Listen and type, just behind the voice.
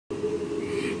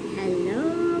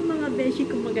beshi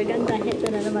kong magaganda, ito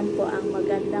na naman po ang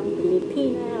magandang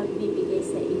Pilipina magbibigay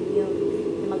sa inyo,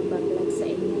 magbablog sa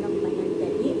inyo ng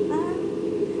panandalian,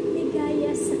 ligaya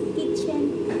sa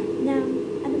kitchen ng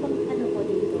ano po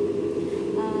dito,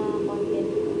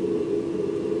 content ko,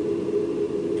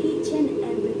 kitchen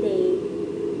everyday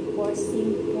for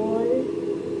simple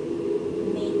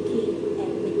making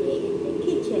everyday in the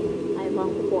kitchen. Ay,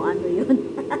 bang po ano yun.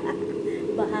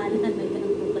 Bahala na yan.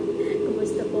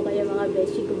 Kumusta po kayo mga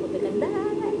beshi kung magaganda?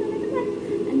 Ito na naman.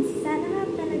 Ang sarap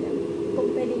talaga.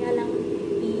 Kung pwede nga lang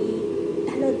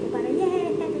i-download ko para,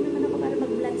 ito naman ako para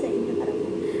mag-vlog sa inyo. Parang,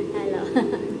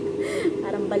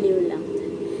 parang baliw lang.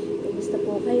 Kumusta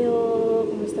po kayo?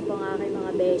 Kumusta po ang aking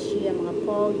mga beshi, ang mga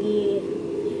pogi?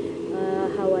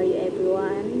 How are you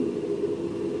everyone?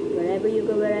 Wherever you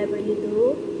go, wherever you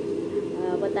do.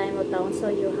 What time of town so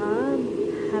you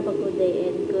have a good day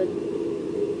and good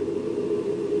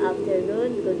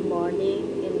afternoon, good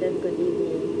morning, and then good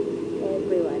evening,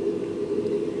 everyone.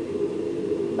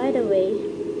 By the way,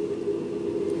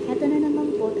 eto na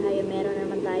naman po tayo, meron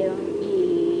naman tayong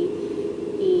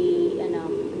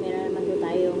meron naman po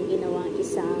tayong ginawang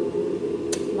isang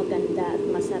maganda at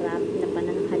masarap na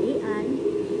pananghalian.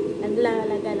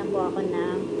 Naglalagay lang po ako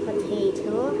ng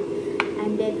potato,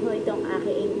 and then ho itong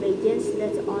aking ingredients,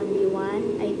 that's only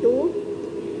 2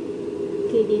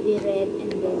 KDD red,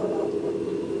 and then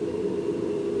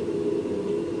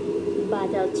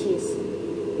butter cheese.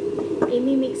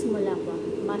 I-mix mo lang po.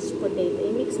 Mashed potato.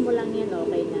 I-mix mo lang yan,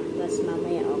 okay na. Tapos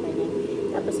mamaya okay na.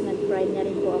 Tapos nag-fry na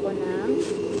rin po ako ng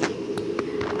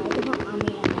ito po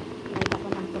fried ako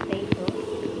ng potato,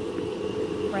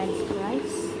 french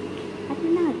fries, at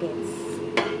nuggets.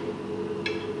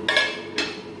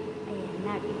 Ayan,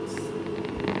 nuggets.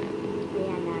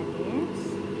 Ayan, nuggets.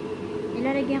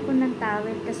 Nilalagyan ko ng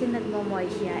towel kasi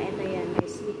nagmo-moist siya. Ito yan,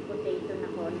 may sweet potato na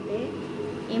konti.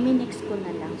 I-mix ko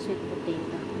na lang, sweet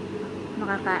potato.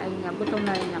 Makakain nga, butong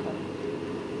na rin ako.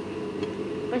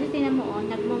 Kasi tingnan mo,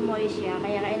 nagmo-moist siya,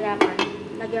 kaya kailangan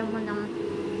lagyan mo ng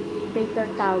paper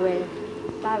towel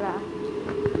para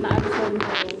ma-absorb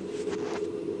na yun.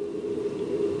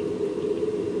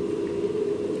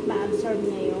 Ma-absorb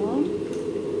na yung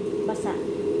basa.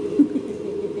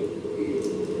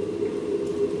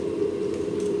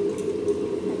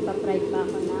 Nagpa-fried pa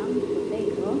ako ng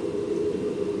potato.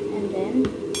 And then,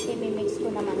 i-mix ko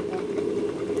naman to.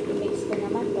 I-mix ko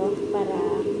naman to para,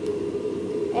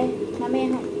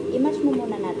 mamaya, i-mash mo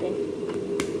muna natin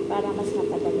para mas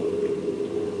mapadali.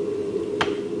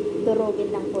 Durugin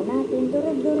lang po natin.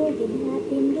 Durug-durugin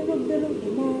natin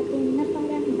na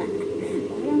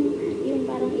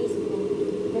parang isip mo.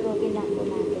 Durugin lang po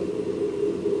natin.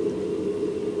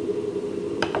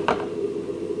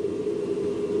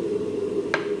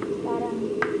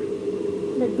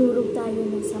 Nagdurog tayo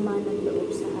ng sama ng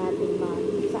loob sa ating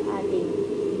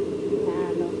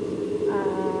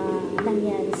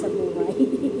nangyari sa buhay.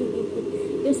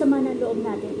 Yung sama ng loob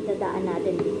natin, itadaan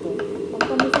natin dito. Kung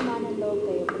kami sama ng loob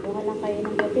kayo, kumuha lang kayo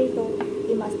ng potato,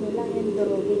 imas nyo lang yan,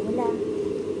 durugin nyo lang,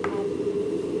 at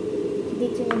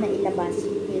dito nyo na ilabas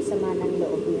yung sama ng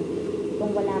loob nyo.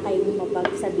 Kung wala kayong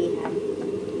mapagsabihan,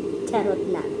 charot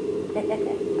lang.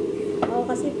 Ako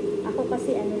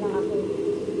kasi ano lang ako,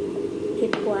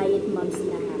 keep quiet moms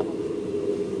lang ako.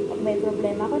 Pag may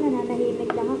problema ako,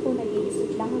 nananahimik lang ako,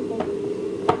 nag-iisip lang ako.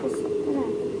 Tapos,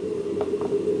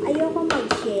 ayoko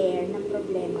mag-share ng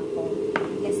problema ko.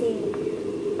 Kasi,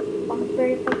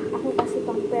 ako kasi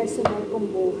pang personal kong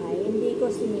buhay, hindi ko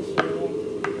sinishare.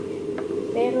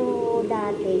 Pero,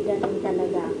 dati, ganun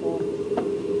talaga ako.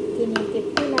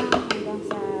 Kinikip ko lang hanggang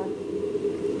sa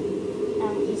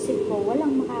ang isip ko,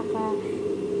 walang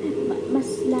mas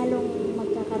lalong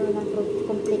magkakaroon ng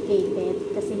complicated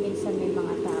kasi minsan may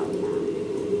mga tao na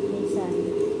minsan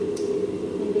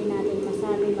hindi natin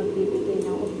masabi magbibigay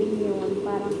ng opinion,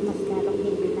 parang mas lalong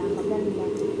hindi na maganda,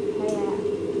 kaya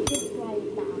keep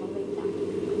quiet na ako. Wait lang,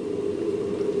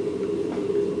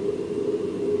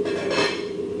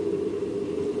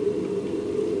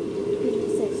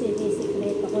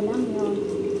 sinisikreto ko lang yun,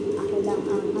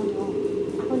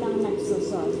 ako lang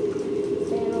nagsusol,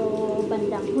 pero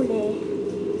bandang huli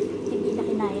hindi na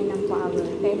kinaya ng power,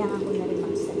 kailangan ko na rin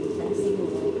magsalita.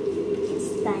 Siguro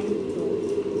it's time to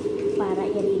para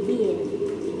i-reveal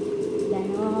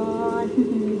ganon.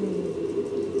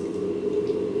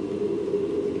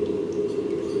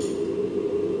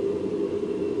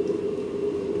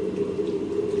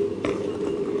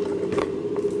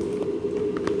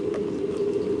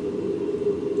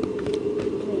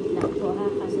 Wait lang po ha,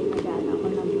 kasi nagana ako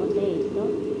ng potato.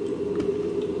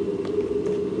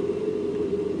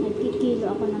 Nagkikilo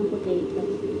ako ng potato.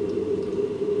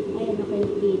 Ayan ako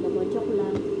yung kilo ko.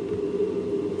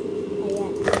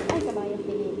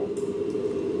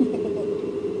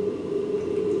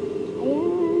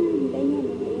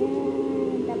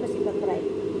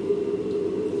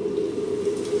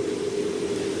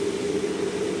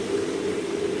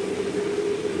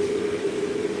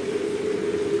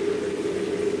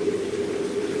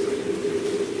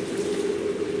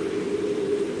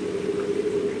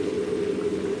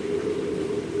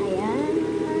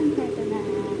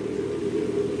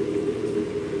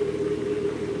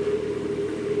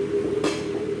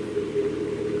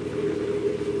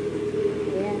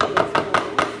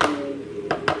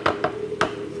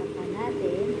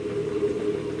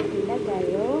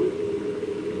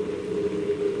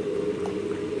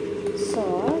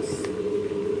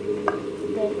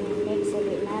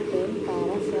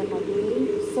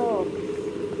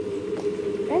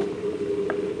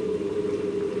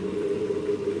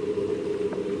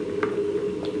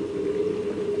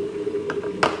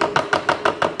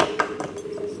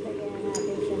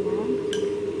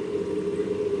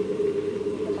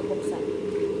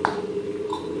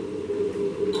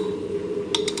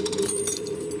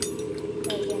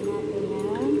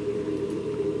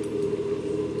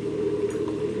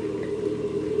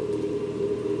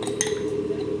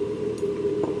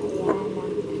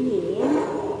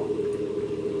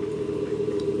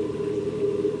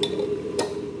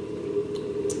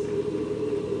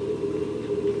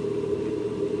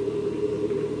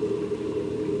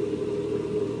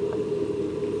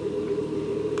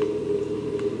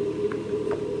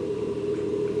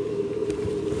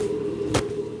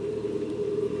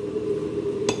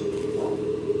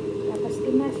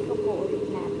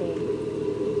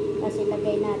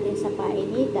 Ilagay natin sa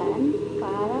painitan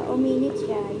para uminit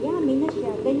siya. Yummy na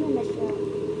siya. Ganyan na siya.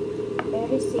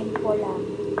 Very simple lang.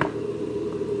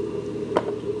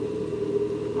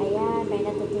 Ayan, may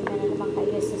natutunan na naman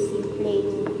kayo sa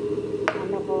simpleng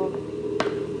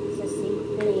sa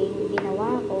simpleng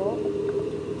ginawa ko.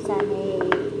 Sana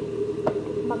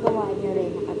magawa nyo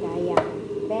rin na kagaya.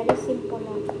 Very simple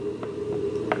lang.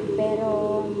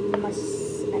 Pero mas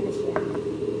siya.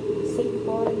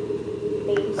 Simple,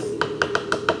 taste,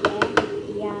 and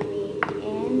yummy,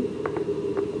 and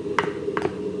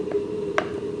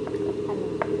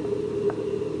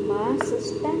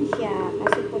masustansya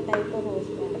kasi potato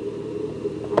siya.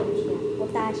 Siya?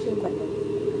 Potassium ba ito?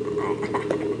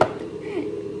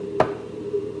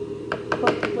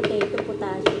 Potato,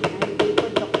 potassium. Hindi po,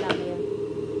 joke lang yun.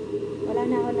 Wala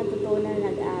na ako natutunan,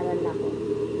 nag-aaral ako.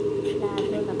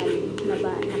 Lalo,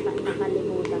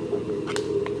 nakalimutan ko.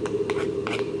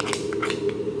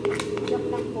 Joke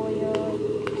lang po yun.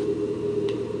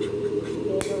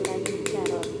 Pero lang yung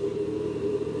charot.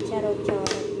 Charot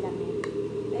lang yun.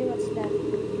 Ay, what's that?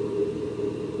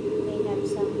 They have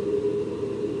some...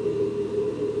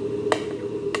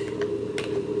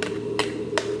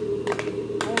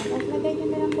 Ayan, at lagay nyo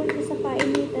na lang po ito sa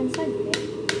painitan saglit.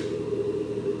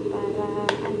 Para,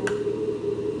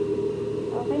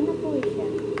 okay na po siya.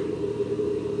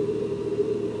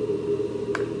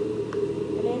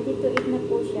 Ready to eat na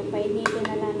po siya. Painitin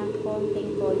na lang ng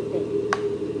konting-konti.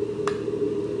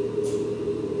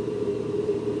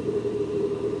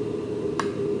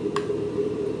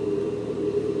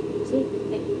 See,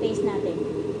 taste natin.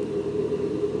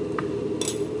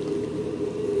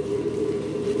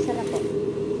 Sarap po.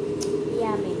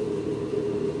 Yummy.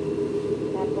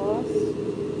 Tapos,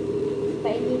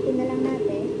 painitin na lang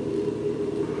natin.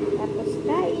 Tapos,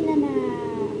 kain na na.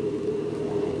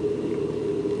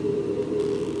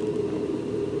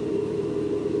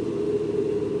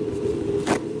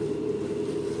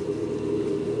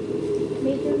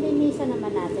 Medyo linisan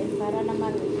naman natin para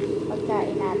naman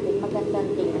pagkain natin magandang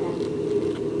tingnan.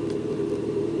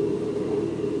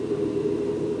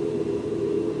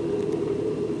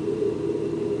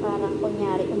 Parang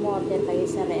kunyari umorder kayo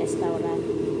sa restaurant.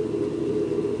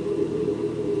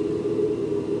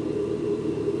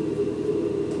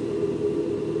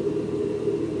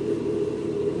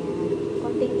 Ayan.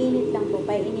 Konting init lang po.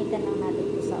 Painitan lang natin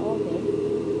po sa oven.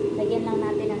 Lagyan lang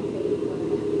natin ng paper.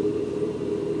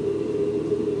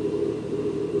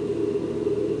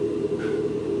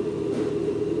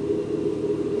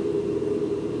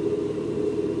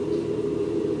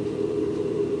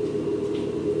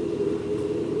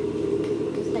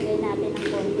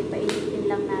 Painitin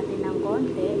lang natin ng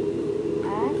konti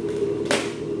at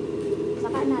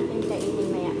saka natin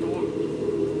kainin maya-maya.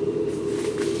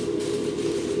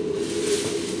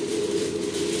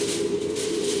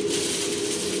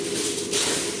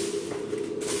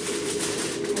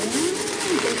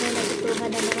 Ayan, may natutunan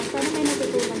na naman. Sana may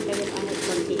natutunan kayo kahit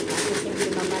konti. Kasi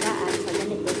simple mamaraan sa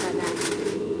ganito, sana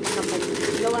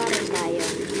makapagawa rin tayo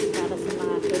para sa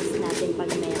mga kids natin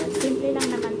pag meron. Simple lang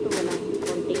naman ito, walang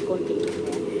konting-konti.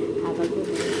 Have a good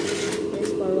day.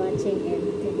 Thanks for watching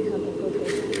and